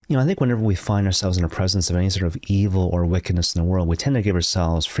I think whenever we find ourselves in the presence of any sort of evil or wickedness in the world, we tend to give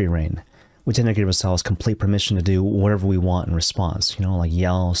ourselves free rein. We tend to give ourselves complete permission to do whatever we want in response, like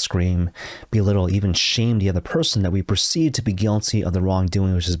yell, scream, belittle, even shame the other person that we perceive to be guilty of the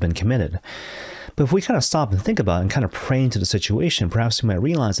wrongdoing which has been committed. But if we kind of stop and think about it and kind of pray into the situation, perhaps we might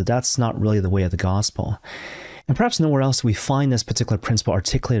realize that that's not really the way of the gospel. And perhaps nowhere else do we find this particular principle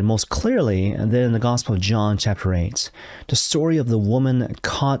articulated most clearly than in the Gospel of John chapter 8, the story of the woman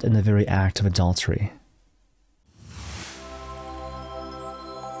caught in the very act of adultery.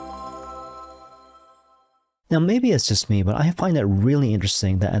 Now, maybe it's just me, but I find it really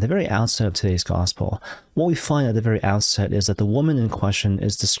interesting that at the very outset of today's gospel, what we find at the very outset is that the woman in question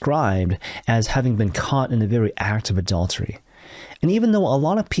is described as having been caught in the very act of adultery. And even though a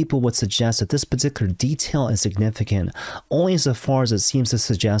lot of people would suggest that this particular detail is significant, only insofar as it seems to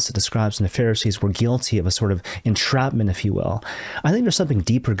suggest that the scribes and the Pharisees were guilty of a sort of entrapment, if you will, I think there's something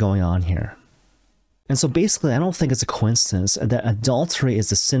deeper going on here. And so basically, I don't think it's a coincidence that adultery is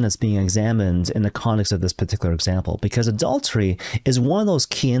the sin that's being examined in the context of this particular example, because adultery is one of those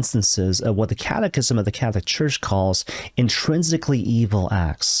key instances of what the Catechism of the Catholic Church calls intrinsically evil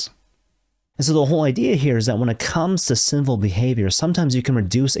acts. And so the whole idea here is that when it comes to sinful behavior, sometimes you can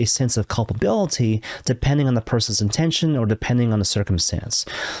reduce a sense of culpability depending on the person's intention or depending on the circumstance.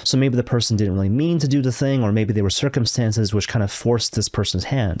 So maybe the person didn't really mean to do the thing, or maybe there were circumstances which kind of forced this person's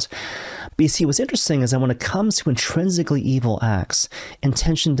hand. But you see, what's interesting is that when it comes to intrinsically evil acts,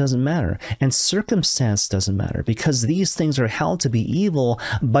 intention doesn't matter, and circumstance doesn't matter, because these things are held to be evil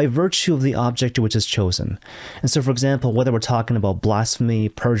by virtue of the object which is chosen. And so, for example, whether we're talking about blasphemy,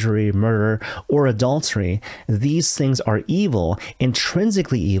 perjury, murder, or adultery, these things are evil,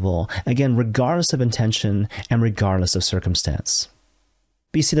 intrinsically evil, again, regardless of intention and regardless of circumstance.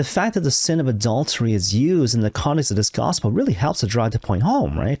 But you see, the fact that the sin of adultery is used in the context of this gospel really helps to drive the point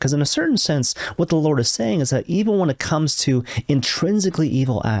home, right? Because in a certain sense, what the Lord is saying is that even when it comes to intrinsically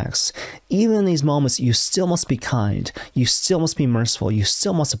evil acts, even in these moments, you still must be kind, you still must be merciful, you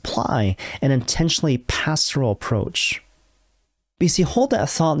still must apply an intentionally pastoral approach. But you see, hold that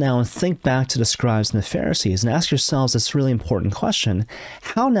thought now and think back to the scribes and the Pharisees and ask yourselves this really important question.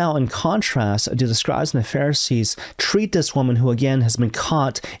 How now, in contrast, do the scribes and the Pharisees treat this woman who, again, has been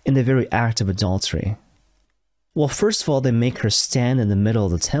caught in the very act of adultery? Well, first of all, they make her stand in the middle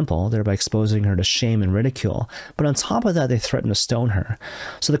of the temple, thereby exposing her to shame and ridicule. But on top of that, they threaten to stone her.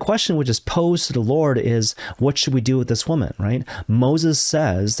 So the question which is posed to the Lord is, what should we do with this woman, right? Moses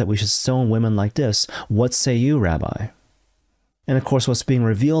says that we should stone women like this. What say you, Rabbi? And of course, what's being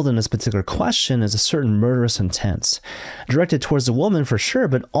revealed in this particular question is a certain murderous intent, directed towards the woman for sure,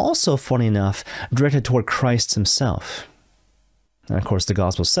 but also, funny enough, directed toward Christ himself. And of course, the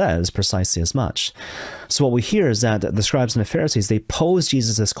gospel says precisely as much. So what we hear is that the scribes and the Pharisees, they pose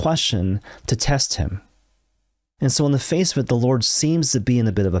Jesus this question to test him. And so in the face of it, the Lord seems to be in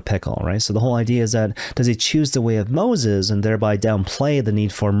a bit of a pickle, right? So the whole idea is that, does he choose the way of Moses and thereby downplay the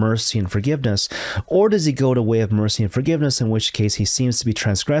need for mercy and forgiveness? Or does he go the way of mercy and forgiveness, in which case he seems to be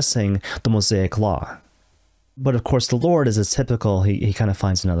transgressing the Mosaic law? But of course, the Lord, as is typical, he kind of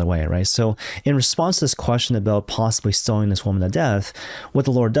finds another way, right? So in response to this question about possibly stoning this woman to death, what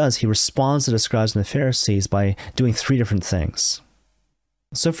the Lord does, he responds to the scribes and the Pharisees by doing three different things.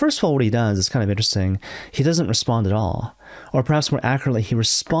 So first of all, what he does is kind of interesting. He doesn't respond at all. Or perhaps more accurately, he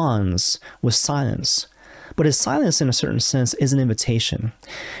responds with silence. But his silence, in a certain sense, is an invitation.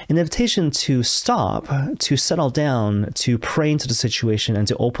 An invitation to stop, to settle down, to pray into the situation, and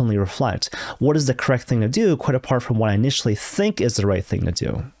to openly reflect. What is the correct thing to do, quite apart from what I initially think is the right thing to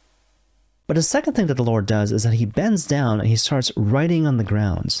do? But the second thing that the Lord does is that he bends down and he starts writing on the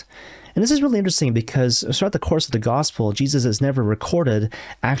ground. And this is really interesting because throughout the course of the gospel, Jesus is never recorded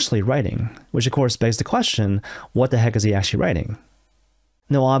actually writing, which of course begs the question, what the heck is he actually writing?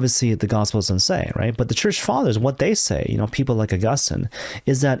 No, obviously the gospel doesn't say, right? But the church fathers, what they say, people like Augustine,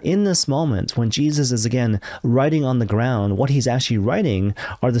 is that in this moment when Jesus is again writing on the ground, what he's actually writing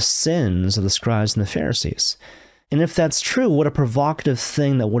are the sins of the scribes and the Pharisees. And if that's true, what a provocative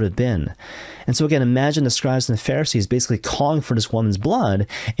thing that would have been. And so again, imagine the scribes and the Pharisees basically calling for this woman's blood,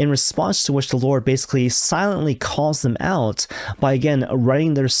 in response to which the Lord basically silently calls them out by, again,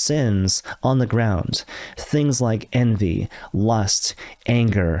 writing their sins on the ground. Things like envy, lust,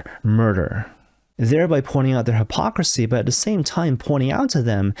 anger, murder. Thereby pointing out their hypocrisy, but at the same time pointing out to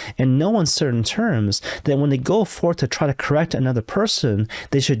them in no uncertain terms that when they go forth to try to correct another person,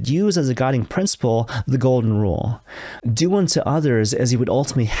 they should use as a guiding principle the golden rule. Do unto others as you would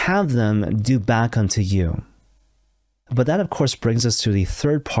ultimately have them do back unto you. But that, of course, brings us to the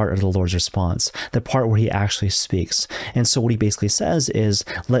third part of the Lord's response, the part where he actually speaks. And so what he basically says is,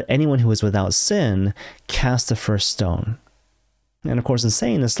 let anyone who is without sin cast the first stone. And of course, in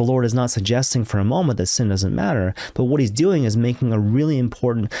saying this, the Lord is not suggesting for a moment that sin doesn't matter, but what he's doing is making a really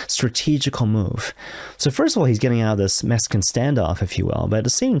important strategical move. So first of all, he's getting out of this Mexican standoff, if you will, but at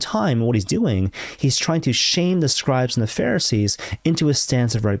the same time, what he's doing, he's trying to shame the scribes and the Pharisees into a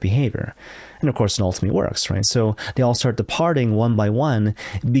stance of right behavior. And of course, it ultimately works, right? So they all start departing one by one,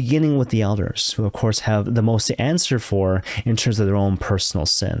 beginning with the elders, who of course have the most to answer for in terms of their own personal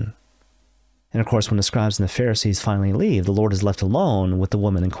sin. And of course, when the scribes and the Pharisees finally leave, the Lord is left alone with the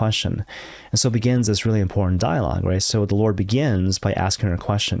woman in question. And so begins this really important dialogue, right? So the Lord begins by asking her a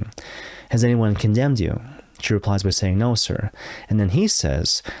question. Has anyone condemned you? She replies by saying, no, sir. And then he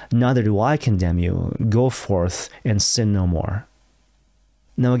says, neither do I condemn you. Go forth and sin no more.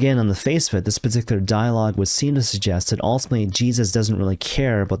 Now again, on the face of it, this particular dialogue would seem to suggest that ultimately Jesus doesn't really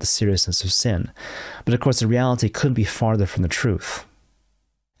care about the seriousness of sin. But of course, the reality couldn't be farther from the truth.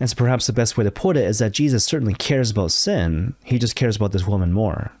 And so perhaps the best way to put it is that Jesus certainly cares about sin, he just cares about this woman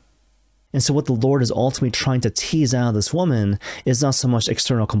more. And so what the Lord is ultimately trying to tease out of this woman is not so much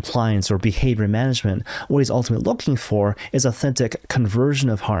external compliance or behavior management. What he's ultimately looking for is authentic conversion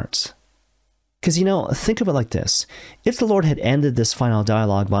of heart. Because, you know, think of it like this. If the Lord had ended this final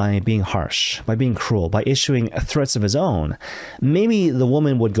dialogue by being harsh, by being cruel, by issuing threats of his own, maybe the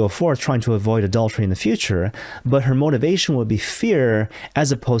woman would go forth trying to avoid adultery in the future, but her motivation would be fear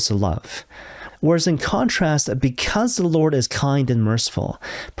as opposed to love. Whereas in contrast, because the Lord is kind and merciful,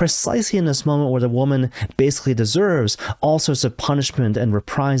 precisely in this moment where the woman basically deserves all sorts of punishment and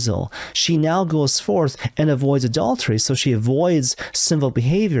reprisal, she now goes forth and avoids adultery, so she avoids sinful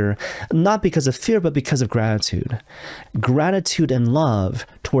behavior, not because of fear, but because of gratitude. Gratitude and love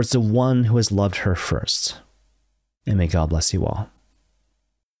towards the one who has loved her first. And may God bless you all.